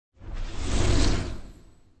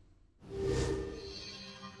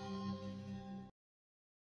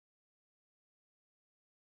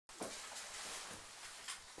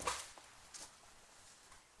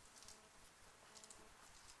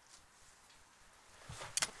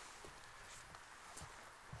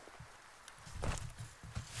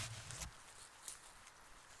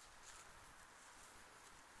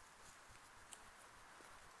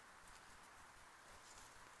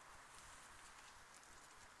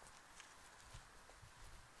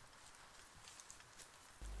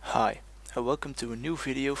Hi, and welcome to a new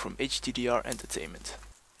video from HGDR Entertainment.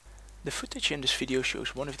 The footage in this video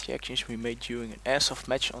shows one of the actions we made during an Airsoft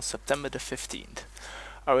match on September the 15th.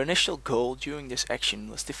 Our initial goal during this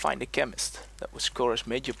action was to find a chemist that would score us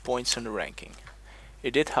major points on the ranking.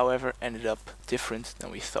 It did, however, ended up different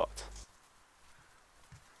than we thought.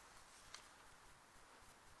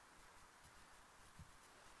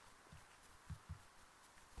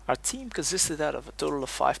 Our team consisted out of a total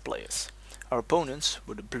of 5 players. Our opponents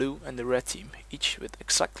were the blue and the red team, each with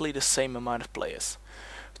exactly the same amount of players.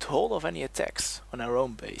 To hold off any attacks on our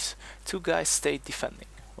own base, 2 guys stayed defending,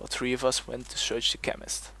 while 3 of us went to search the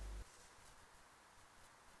chemist.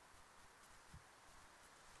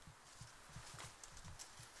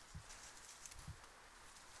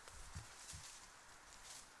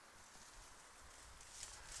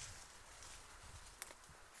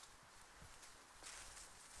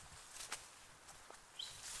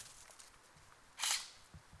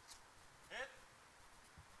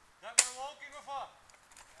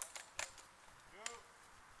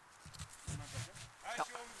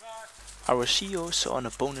 Our CO saw an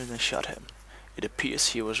opponent and shot him. It appears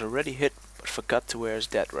he was already hit but forgot to wear his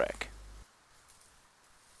dead rag.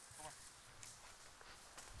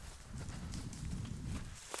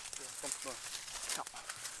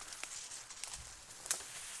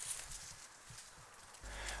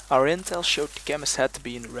 Our intel showed the chemist had to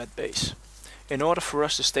be in the red base. In order for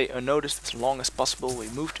us to stay unnoticed as long as possible, we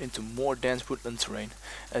moved into more dense woodland terrain,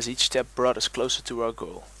 as each step brought us closer to our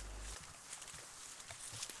goal.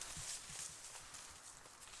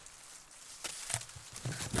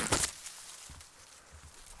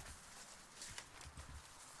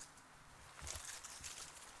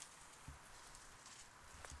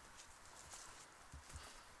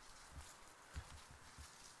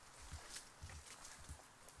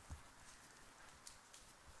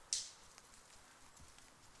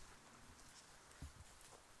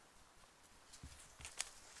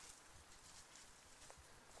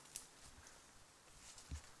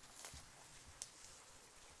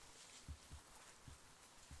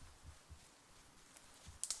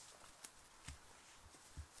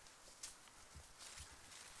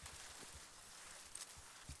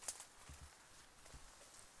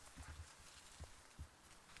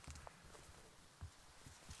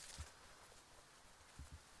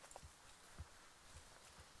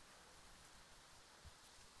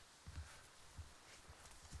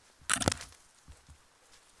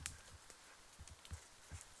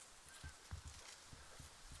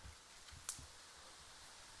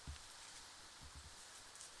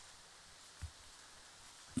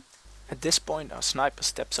 At this point, our sniper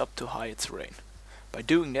steps up to higher terrain. By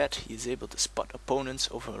doing that, he is able to spot opponents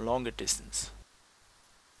over a longer distance.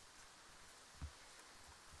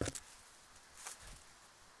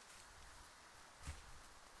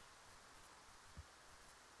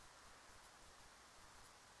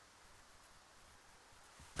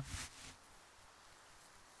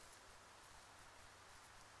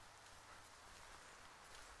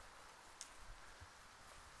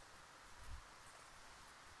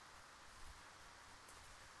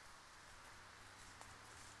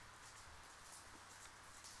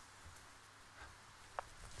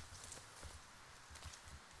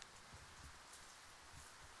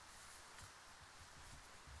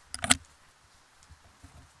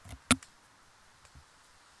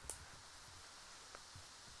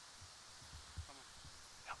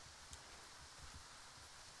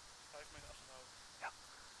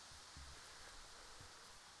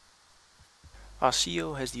 Our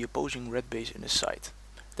CO has the opposing red base in his sight.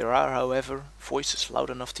 There are, however, voices loud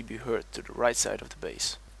enough to be heard to the right side of the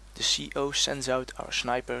base. The CO sends out our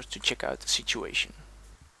sniper to check out the situation.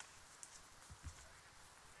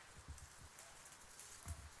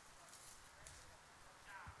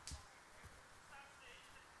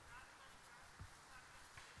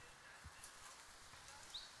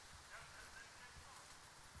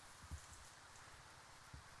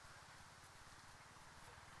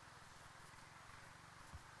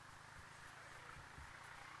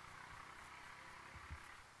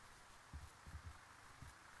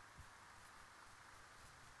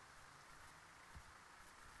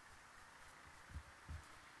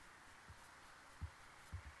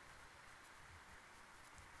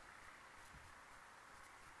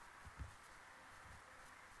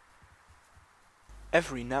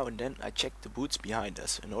 Every now and then I check the woods behind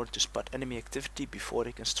us in order to spot enemy activity before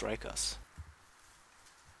they can strike us.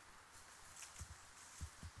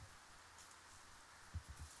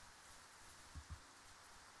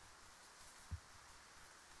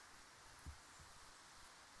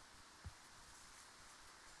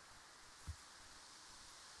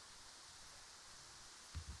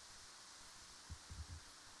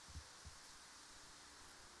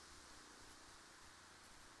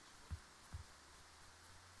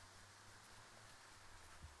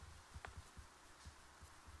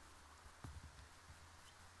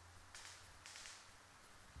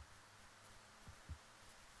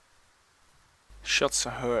 Shots are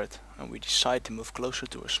heard and we decide to move closer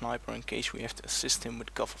to our sniper in case we have to assist him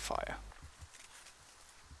with cover fire.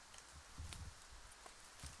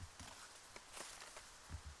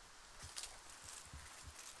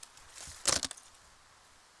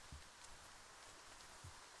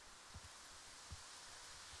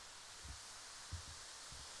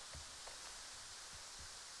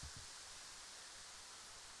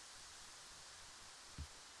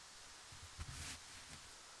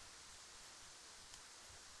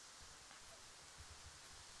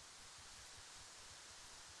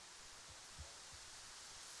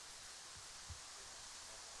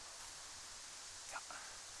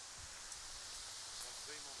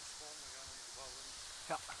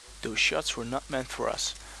 Those shots were not meant for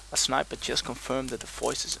us. A sniper just confirmed that the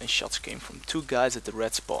voices and shots came from 2 guys at the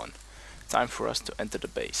red spawn. Time for us to enter the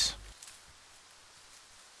base.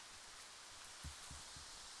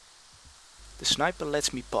 The sniper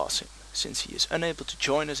lets me pass him, since he is unable to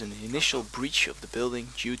join us in the initial breach of the building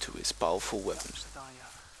due to his powerful weapon.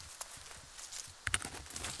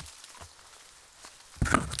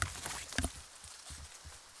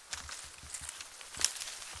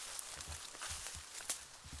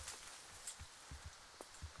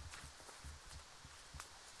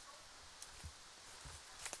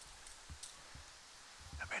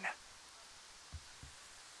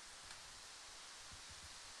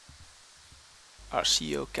 Our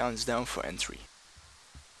CO counts down for entry.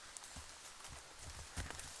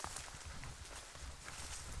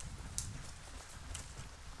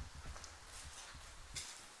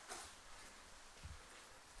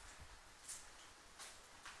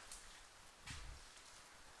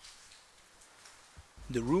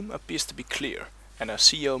 The room appears to be clear and our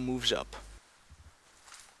CO moves up.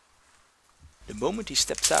 The moment he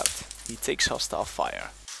steps out, he takes hostile fire.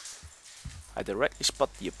 I directly spot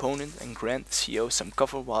the opponent and grant the CO some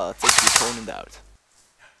cover while I take the opponent out.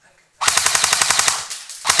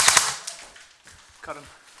 Got him.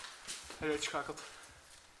 Hij uitschakeld.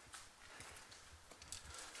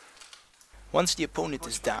 Once the opponent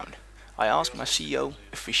is down, I ask my CO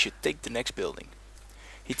if we should take the next building.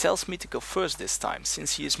 He tells me to go first this time,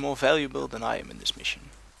 since he is more valuable than I am in this mission.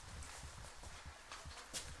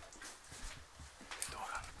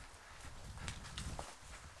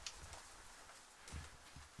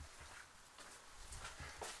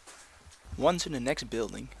 Once in the next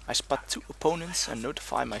building, I spot 2 opponents and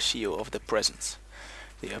notify my CO of their presence.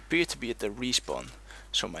 They appear to be at the respawn,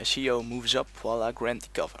 so my CO moves up while I grant the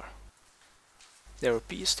cover. There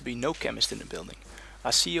appears to be no chemist in the building.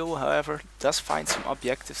 Our CO, however, does find some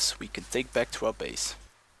objectives we can take back to our base.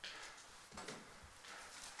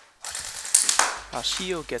 Our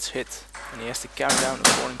CO gets hit and he has to count down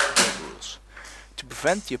according to game rules. To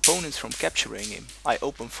prevent the opponents from capturing him, I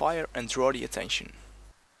open fire and draw the attention.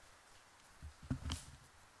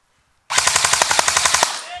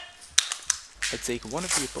 I take one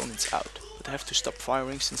of the opponents out, but have to stop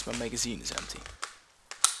firing since my magazine is empty.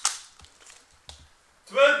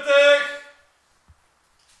 20!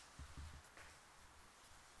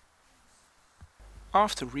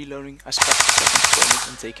 After reloading, I spot the second opponent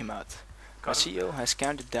and take him out. My CO has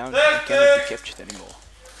counted down and cannot be captured anymore.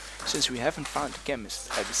 Since we haven't found the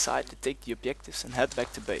chemist, I decide to take the objectives and head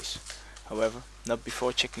back to base. However, not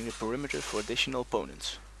before checking the perimeter for additional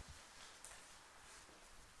opponents.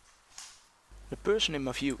 The person in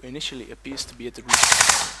my view initially appears to be at the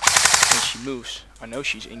respawn. When she moves, I know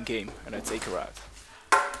she's in game and I take her out.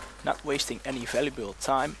 Not wasting any valuable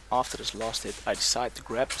time, after this last hit I decide to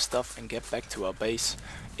grab the stuff and get back to our base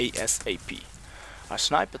ASAP. Our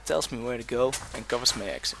sniper tells me where to go and covers my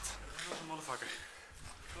exit.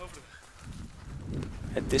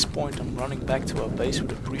 At this point I'm running back to our base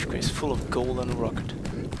with a briefcase full of gold and a rocket.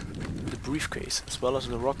 The briefcase as well as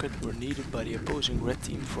the rocket were needed by the opposing red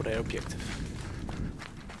team for their objective.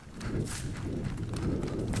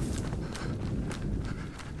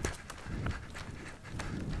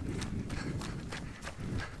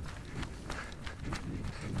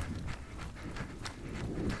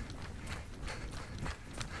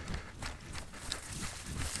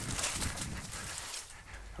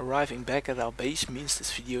 Arriving back at our base means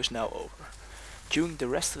this video is now over. During the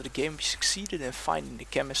rest of the game we succeeded in finding the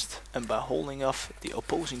chemist, and by holding off the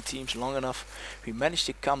opposing teams long enough we managed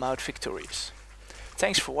to come out victorious.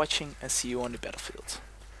 Thanks for watching and see you on the battlefield.